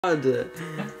Oh,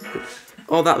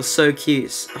 that was so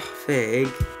cute. Oh, Fig.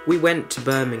 We went to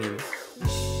Birmingham.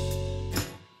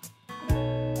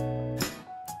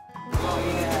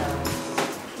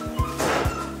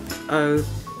 Oh,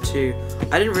 2.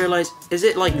 I didn't realise, is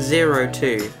it like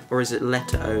 02 or is it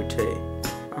letter O2?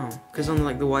 Oh, because on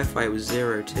like the Wi-Fi it was 02.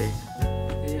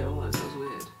 Yeah, oh, that was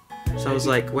weird. So I was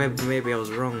like, well, maybe I was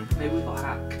wrong. Maybe we got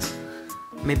hacked.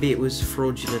 Maybe it was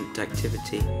fraudulent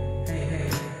activity.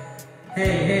 Hey,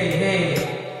 hey,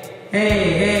 hey, hey,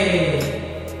 hey,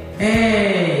 hey,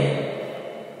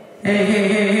 hey, hey,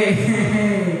 hey,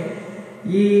 hey,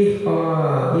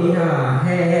 yeehaw, yeehaw,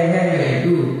 hey, hey, hey,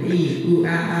 ooh, ee, ooh,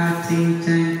 ah, ting,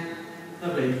 tang.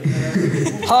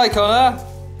 Hi, Connor.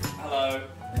 Hello.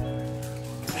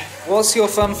 What's your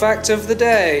fun fact of the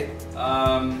day?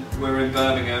 We're in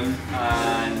Birmingham,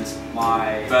 and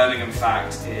my Birmingham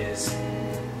fact is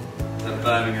that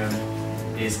Birmingham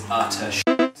is utter shit.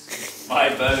 My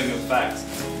Birmingham fact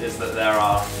is that there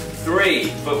are 3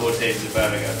 football teams in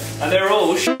Birmingham, and they're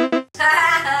all shit. More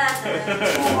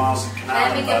miles of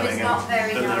canal in Birmingham is not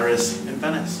very than nice. there is in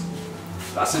Venice.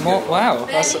 That's a good one. Wow.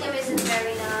 Birmingham isn't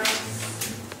very nice.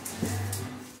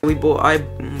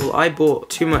 I bought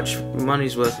too much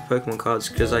money's worth of Pokemon cards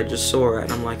because I just saw it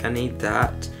and I'm like, I need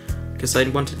that. Because I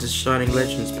wanted the Shining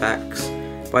Legends packs,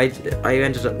 but I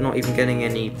ended up not even getting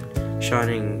any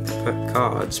Shining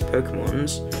cards,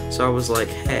 Pokemons. So I was like,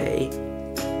 hey. I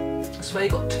swear you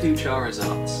got 2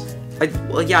 Charizards.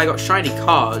 Well, yeah, I got shiny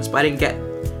cards, but I didn't get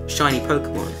shiny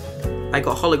Pokemon. I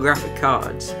got holographic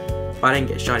cards, but I didn't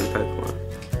get shiny Pokemon.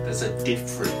 There's a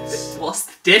difference. What's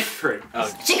the difference? Oh.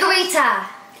 Chikorita!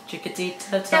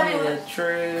 Chiquitita, tell me the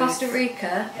truth. Costa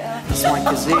Rica. That's my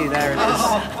kazoo, there it is.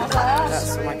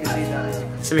 That's my kazoo, there it is.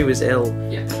 Simi was ill.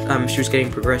 Yeah. She was getting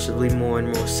progressively more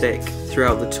and more sick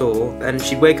throughout the tour, and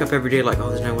she'd wake up every day like,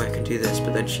 oh, there's no way I can do this,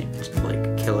 but then she'd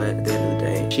like kill it at the end of the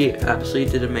day. She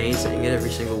absolutely did amazing at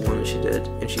every single one that she did,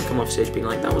 and she'd come off stage being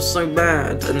like, that was so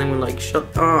bad, and then we're like, shut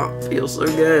up, you're so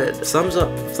good. Thumbs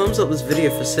up this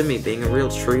video for Simi being a real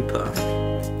trooper.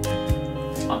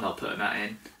 I'm not putting that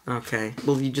in. Okay,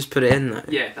 well you just put it in though.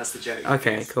 Yeah, that's the joke.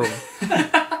 Okay, cool.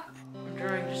 I'm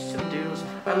drawing just some doodles.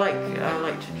 I like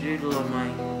to doodle on my.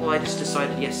 Well, I just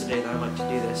decided yesterday that I like to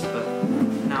do this, but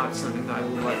now it's something that I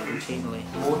will like routinely.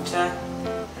 Water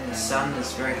and the sun.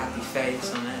 There's a very happy face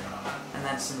on it, and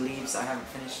then some leaves that I haven't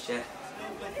finished yet.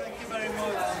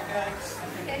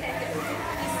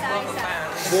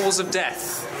 Walls of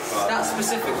Death. That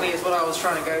specifically is what I was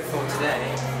trying to go for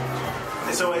today.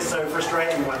 It's always so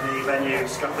frustrating when the venue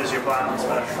scuppers your plans,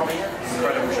 but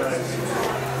incredible shows.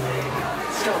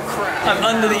 Still crap. I'm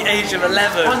under the age of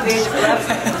 11. Under the age of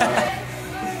 11.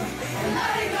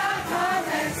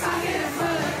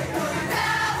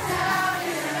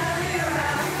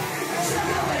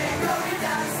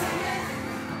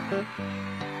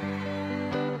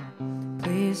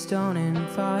 Please don't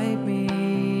invite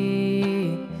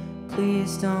me.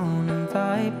 Please don't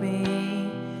invite me.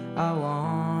 I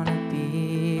wanna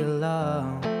be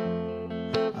alone.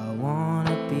 I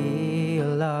wanna be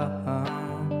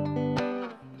alone.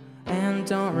 And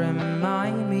don't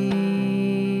remind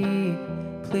me.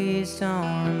 Please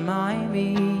don't remind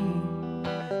me.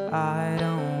 I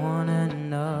don't wanna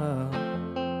know.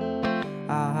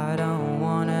 I don't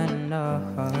wanna know.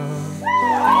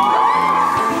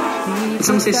 Did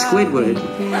someone say Squidward?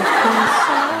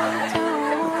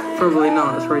 Probably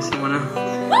not, it's probably someone else.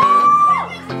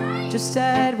 Just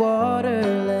add water,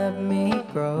 let me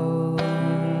grow.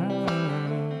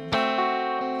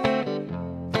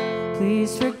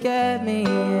 Please forget me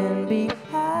and be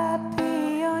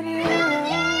happy on your own.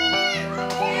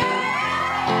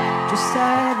 Just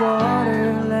add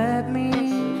water, let me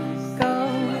go.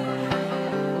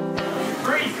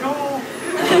 Pretty cool!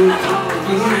 If you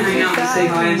want to hang out and say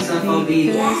hi and stuff, I'll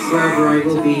be wherever I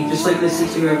will be. Just like listen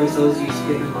to whoever tells you to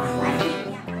get in line.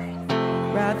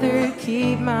 Rather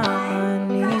keep my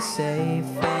money safe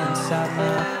inside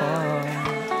my heart.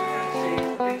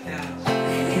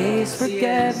 Please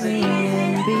forget me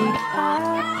and be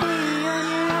happy on your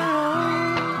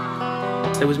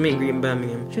own. It was meet and greet in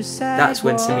Birmingham. That's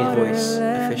when Simi's voice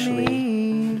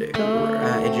officially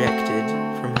ejected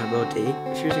from her body.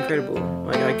 She was incredible.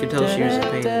 Like I could tell she was in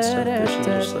pain and stuff, but she was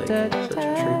just like such a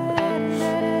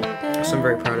trooper. So I'm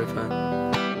very proud of her.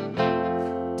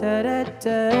 So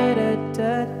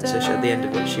at the end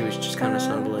of it, she was just kind of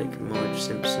sounded like Marge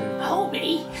Simpson. Hold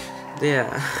me.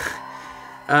 Yeah.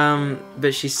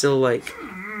 But she's still like,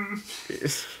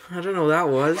 I don't know what that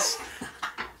was.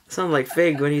 It sounded like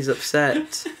Fig when he's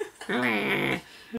upset.